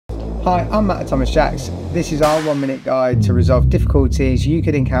Hi, I'm Matt at Thomas Jacks. This is our 1-minute guide to resolve difficulties you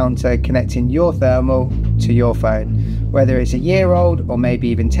could encounter connecting your thermal to your phone. Whether it's a year old or maybe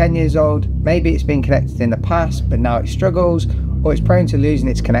even 10 years old, maybe it's been connected in the past but now it struggles, or it's prone to losing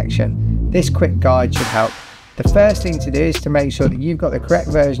its connection. This quick guide should help. The first thing to do is to make sure that you've got the correct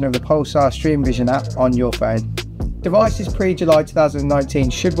version of the Pulsar Stream Vision app on your phone. Devices pre-July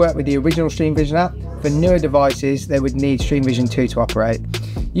 2019 should work with the original Streamvision app. For newer devices, they would need Streamvision 2 to operate.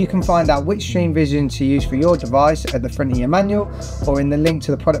 You can find out which Streamvision to use for your device at the front of your manual or in the link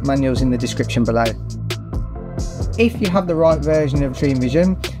to the product manuals in the description below. If you have the right version of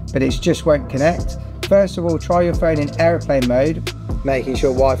Streamvision, but it just won't connect, first of all try your phone in airplane mode, making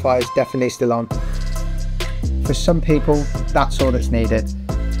sure Wi-Fi is definitely still on. For some people, that's all that's needed.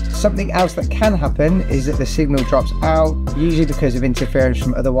 Something else that can happen is that the signal drops out, usually because of interference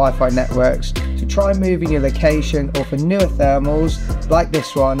from other Wi-Fi networks. So try moving your location, or for newer thermals like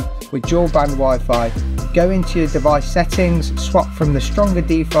this one with dual band Wi-Fi, go into your device settings, swap from the stronger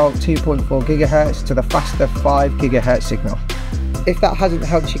default 2.4 GHz to the faster 5 GHz signal. If that hasn't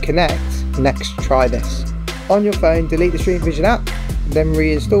helped you connect, next try this. On your phone, delete the Streamvision app, then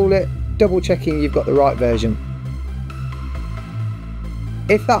reinstall it, double checking you've got the right version.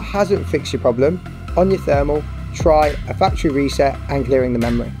 If that hasn't fixed your problem, on your thermal, try a factory reset and clearing the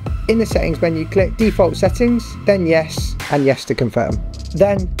memory. In the settings menu, click default settings, then yes, and yes to confirm.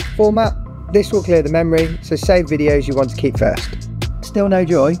 Then format. This will clear the memory, so save videos you want to keep first. Still no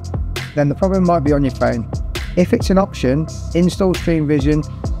joy? Then the problem might be on your phone. If it's an option, install Streamvision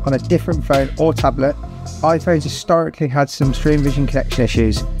on a different phone or tablet. iPhones historically had some Streamvision connection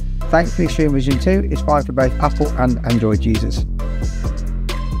issues. Thankfully, Streamvision 2 is fine for both Apple and Android users.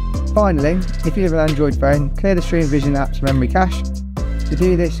 Finally, if you have an Android phone, clear the Streamvision app's memory cache. To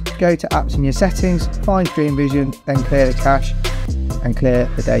do this, go to apps in your settings, find Streamvision, then clear the cache and clear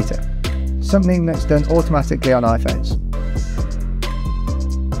the data. Something that's done automatically on iPhones.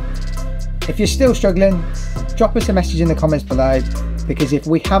 If you're still struggling, drop us a message in the comments below, because if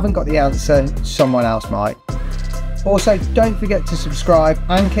we haven't got the answer, someone else might. Also, don't forget to subscribe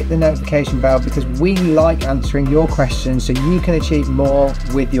and click the notification bell, because we like answering your questions so you can achieve more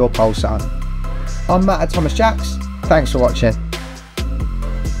with your Pulsar. I'm Matt at Thomas Jacks. Thanks for watching.